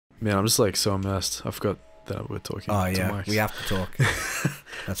Man, I'm just like so immersed. I forgot that we're talking. Oh to yeah, mics. we have to talk.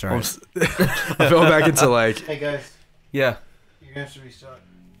 That's right. I fell back into like. Hey guys, Yeah. you're gonna have to restart.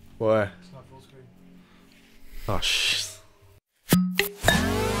 Why? It's not full screen. Oh shh.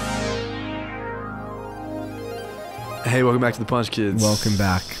 Hey, welcome back to the Punch Kids. Welcome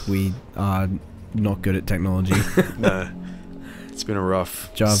back. We are not good at technology. No, it's been a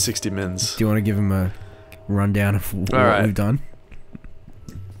rough Job. 60 mins. Do you want to give them a rundown of what right. we've done?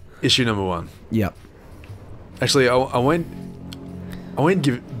 Issue number 1. Yep. Actually, I won't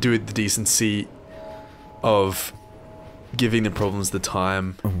do it the decency of giving the problems the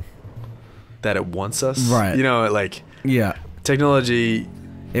time that it wants us. Right. You know, like Yeah. technology.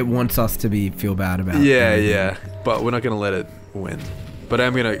 It wants us to feel bad about it. Yeah. But we're not gonna let it win. But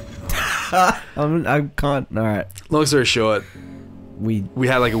I'm gonna. I can't. All right. Long story short, We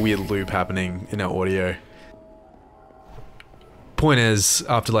had like a weird loop happening in our audio. Point is,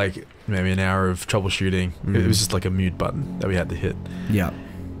 after like maybe an hour of troubleshooting, it was just like a mute button that we had to hit, yeah.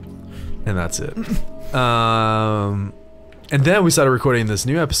 and that's it. And then we started recording this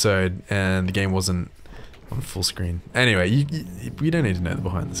new episode, and the game wasn't on full screen. Anyway, you don't need to know the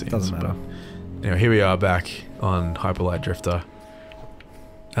behind the scenes. Doesn't matter. Anyway, here we are back on Hyperlight Drifter.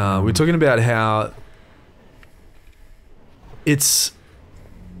 We're talking about how it's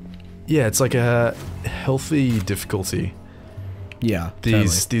like a healthy difficulty. Yeah.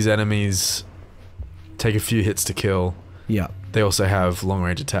 These enemies take a few hits to kill. Yeah. They also have long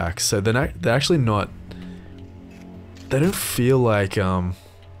range attacks, so they're actually not. They don't feel like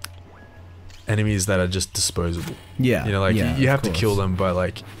enemies that are just disposable. Yeah. You know, like yeah, you have of to course. kill them, but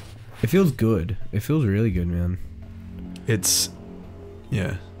like It feels good. It feels really good, man. it's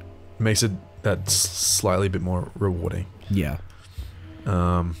makes it that slightly bit more rewarding. Yeah.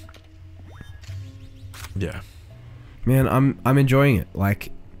 Yeah. Man, I'm enjoying it.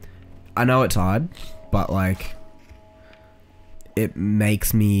 Like, I know it's hard, but like, it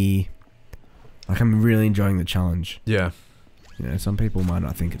makes me like I'm really enjoying the challenge. Yeah. You know, some people might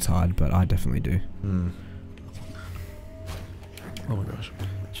not think it's hard, but I definitely do. Oh my gosh.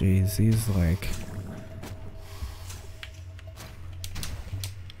 Jeez, he's like.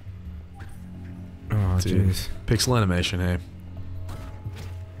 Oh Dude. jeez. Pixel animation, hey.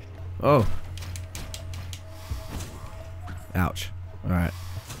 Oh. Ouch. Alright.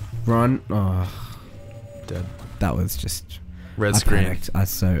 Run. Oh, Dead. that was just. Red I screen. panicked.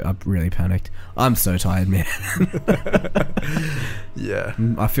 I really panicked. I'm so tired, man. Yeah.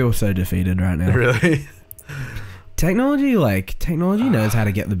 I feel so defeated right now. Really? Technology knows how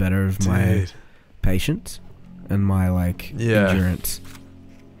to get the better of my Dude. patience and my like Yeah. endurance.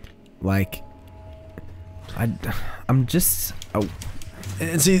 Like, I'm just. Oh,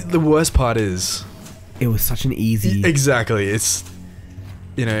 And see, the worst part is it was such an easy. exactly. It's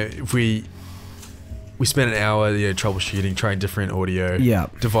if we spent an hour troubleshooting, trying different audio Yeah.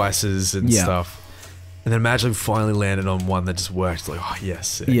 devices and Yeah. stuff, and then magically finally landed on one that just worked. Like, oh yes,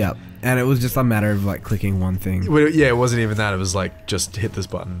 sick. Yeah, and it was just a matter of like clicking one thing. Well, yeah, it wasn't even that. It was like just hit this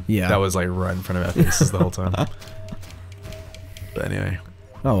button. Yeah. that was like right in front of our faces the whole time. But anyway,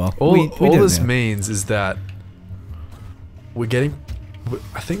 Oh well. all we did it this now. means is that we're getting.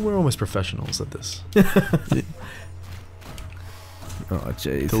 I think we're almost professionals at this. Oh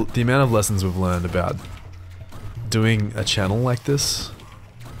jeez. The amount of lessons we've learned about doing a channel like this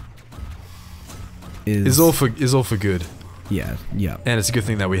is all for good, Yeah. Yeah. and it's a good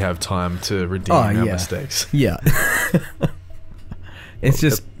thing that we have time to redeem our mistakes. Yeah. It's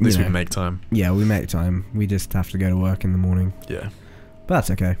just At least we can make time. Yeah, we make time. We just have to go to work in the morning, Yeah, but that's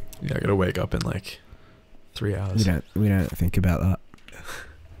okay. I gotta wake up in like 3 hours. We don't think about that.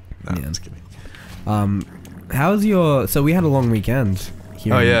 Nah, Yeah. I'm just kidding. How's your? So we had a long weekend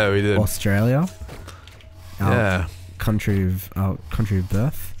here. Oh in yeah, we did. Australia. Our Yeah, country of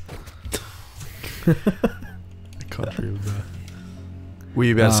birth. country of the. Were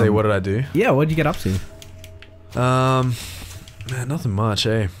you about to say what did I do? Yeah, what did you get up to? Man, nothing much,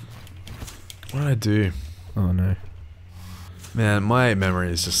 eh? What did I do? Oh no. Man, my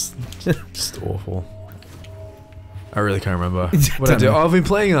memory is just awful. I really can't remember what I Don't do. know. Oh, I've been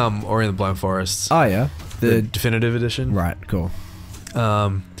playing Ori and the Blind Forest, Oh yeah. the definitive edition. Right. Cool.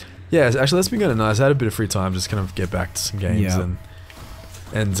 Yeah, actually that's been kind of nice. I had a bit of free time, just kind of get back to some games Yeah.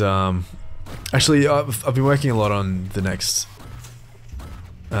 and actually I've been working a lot on the next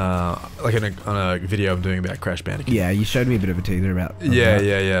like on a video I'm doing about Crash Bandicoot. Yeah, you showed me a bit of a teaser about.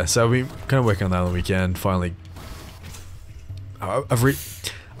 Yeah. So I've been kind of working on that on the weekend. Finally, I've got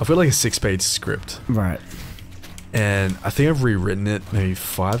like a 6-page script. Right. And I think I've rewritten it maybe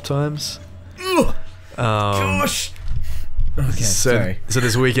 5 times. Gosh. Okay, sorry. So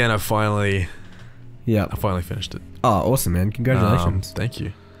this weekend I finally Yeah. finished it. Oh, awesome, man! Congratulations. Thank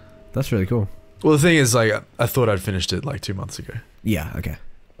you. That's really cool. Well, the thing is, like, I thought I'd finished it like 2 months ago, Yeah. Okay.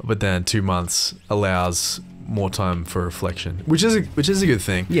 but then 2 months allows more time for reflection, which is a good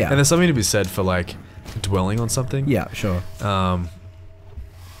thing. Yeah. And there's something to be said for like dwelling on something. Yeah. Sure.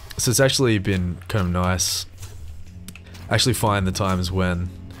 So it's actually been kind of nice. I actually find the times when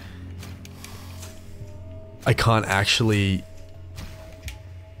I can't actually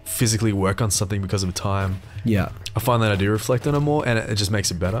physically work on something because of time, Yeah. I find that I do reflect on it more, and it just makes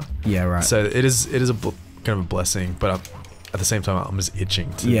it better. Yeah. Right. So it is kind of a blessing, but at the same time I'm just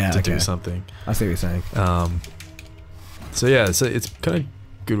itching to okay. do something. I see what you're saying. So yeah, so it's kind of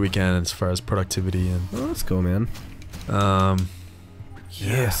good weekend as far as productivity and Oh, that's cool, man.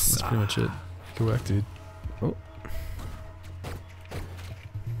 yes, that's pretty much it. Good work, dude. Oh.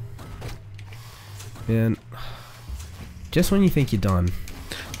 And just when you think you're done,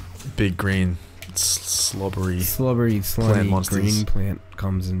 Big green slobbery slobbery, slimy plant monsters. green plant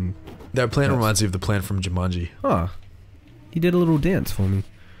comes and... That plant Yes. reminds me of the plant from Jumanji. Oh, he did a little dance for me.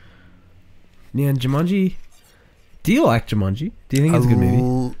 Yeah, and Jumanji... Do you like Jumanji? Do you think it's a good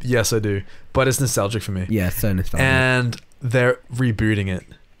movie? Yes, I do, but it's nostalgic for me. Yeah, so nostalgic. And they're rebooting it,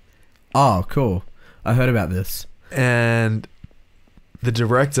 Oh, cool. I heard about this. and the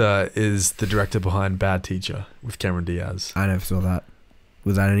director is the director behind Bad Teacher with Cameron Diaz. I never saw that.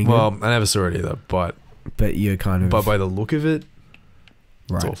 Was that any Well, good? I never saw it either, but But you're kind of... by the look of it,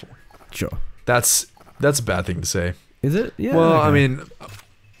 right. it's awful. Sure. That's a bad thing to say. Is it? Yeah. Well, okay. I mean,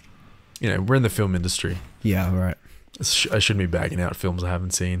 we're in the film industry. Yeah, right. I shouldn't be bagging out films I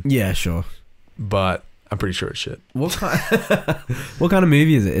haven't seen, Yeah, sure. but I'm pretty sure it's shit. What kind? What kind of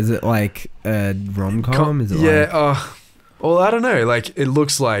movie is it? Is it like a rom-com? Is it well, I don't know. Like, it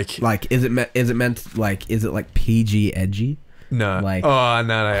looks like is it meant like, is it like PG edgy? no. like Oh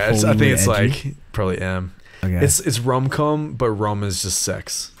no. I think Hollywood it's edgy? like probably M. Okay. It's rom-com, but rom is just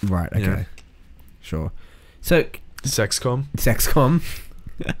sex. right. Okay. Yeah. Sure. So Sex-com. sexcom.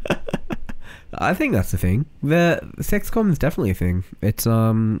 I think that's the thing. The sexcom is definitely a thing. It's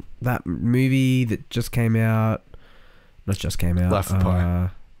that movie that just came out. Not just came out. Life of Pi.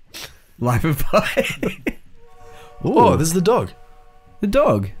 Life of Pi. Oh, this is the dog. The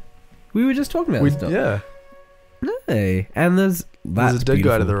dog. We were just talking about this dog. Yeah. Hey, and there's There's a dead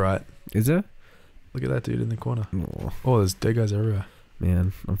guy to the right. Is there? Look at that dude in the corner. Oh, Oh, there's dead guys everywhere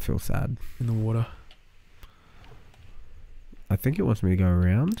man, I feel sad. in the water. I think it wants me to go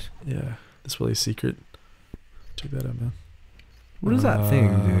around. Yeah. That's probably a secret. Check that out, man. What does that thing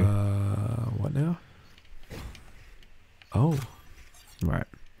do? What now? Oh, Right.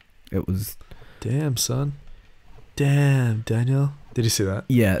 It was... damn, son. Damn, Daniel. Did you see that?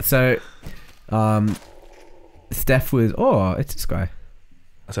 Yeah, so... Steph was... Oh, it's this guy.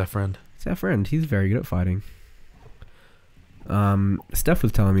 That's our friend. It's our friend. He's very good at fighting. Steph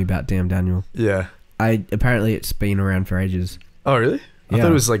was telling me about Damn Daniel. Yeah. Apparently it's been around for ages. Oh, really? I Yeah.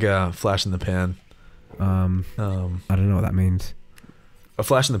 thought it was like a flash in the pan. I don't know what that means. A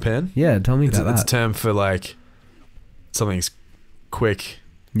flash in the pan? Yeah, tell me It's about a that. term for like something's quick.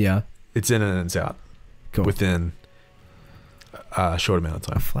 Yeah, It's in and it's out cool. within a short amount of A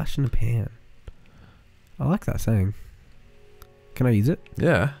time. flash in the pan. I like that saying. Can I use it?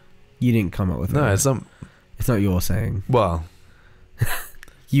 Yeah. You didn't come up with it. No, right? it's not your saying. well,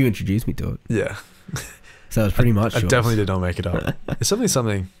 You introduced me to it. yeah. So it's pretty much I yours. definitely did not make it up. It's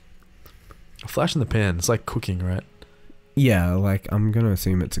something. A flash in the pan. It's like cooking, right? Yeah, like, I'm going to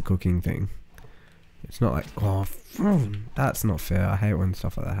assume it's a cooking thing. It's not like, oh, that's not fair. I hate when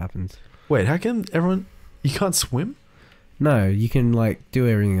stuff like that happens. Wait, how come everyone... You can't swim? No, you can, like, do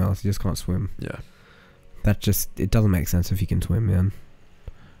everything else. You just can't swim. Yeah. It doesn't make sense if you can swim, man.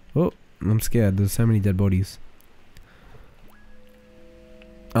 Oh, I'm scared. There's so many dead bodies.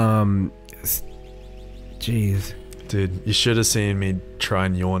 Jeez. Dude, you should have seen me try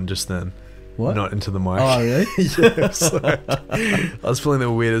and yawn just then. What? Not into the mic. Oh, really? Yeah, I was pulling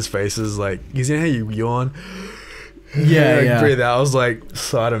the weirdest faces. Like, you know how you yawn? Yeah, Like, yeah. breathe out. I was like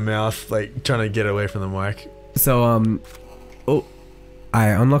side of mouth, like trying to get away from the mic. So, I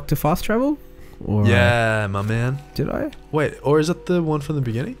unlocked a fast travel? Or Yeah, my man. did I? Wait, or is that the one from the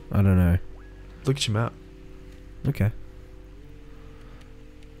beginning? I don't know. Look at your map. Okay.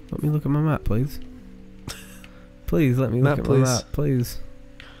 Let me look at my map, please. Please, let me look Map, at please. my map, please.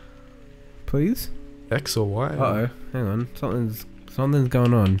 Please? X or Y? Uh-oh. Hang on. Something's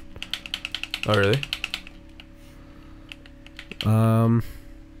going on. Oh, really?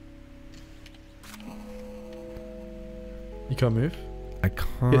 You can't move? I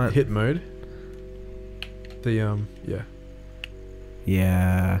can't... Hit mode. The, yeah.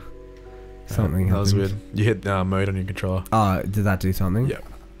 Yeah. Something that was happened. weird. You hit mode on your controller. Oh, did that do something? Yeah.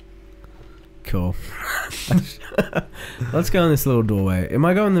 Cool. Let's go in this little doorway. Am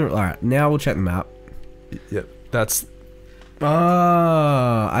I going the... Alright, now we'll check the map. Yep. That's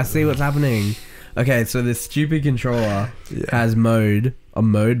Oh, I see what's happening. Okay, so this stupid controller has a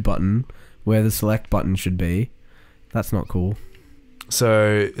mode button, where the select button should be. That's not cool.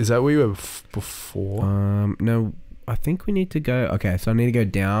 So, is that where you were before? No, I think we need to go... Okay, so I need to go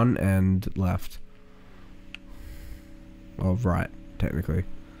down and left. Or right, technically.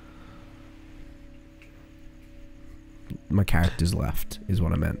 My character's left, is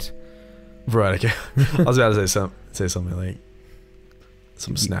what I meant. Right, okay. I was about to say something like...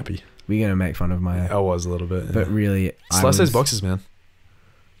 Some snappy. We're going to make fun of my... I was a little bit. Yeah. But really... Slice those boxes, man.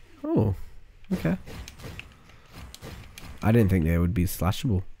 Oh, okay. I didn't think they would be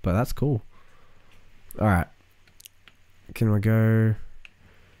slashable, but that's cool. Alright. Can I go...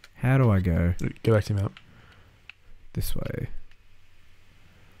 How do I go? Go back to your map. This way.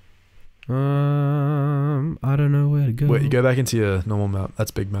 I don't know where to go. Wait, you go back into your normal map.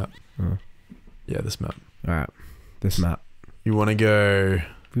 That's big map. Oh. Yeah, this map. Alright. This map. You want to go...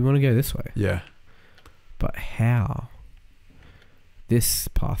 We want to go this way. Yeah. But how? This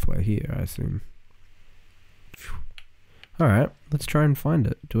pathway here, I assume. Alright, let's try and find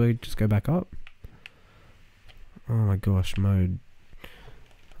it. Do I just go back up? Oh my gosh, mode.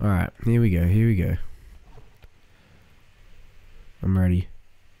 Alright, here we go. I'm ready.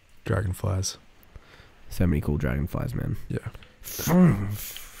 Dragonflies. So many cool dragonflies, man. Yeah.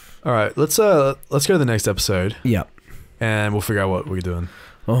 All right, let's go to the next episode. Yep. And we'll figure out what we're doing.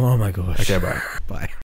 Oh my gosh. Okay, bye. Bye.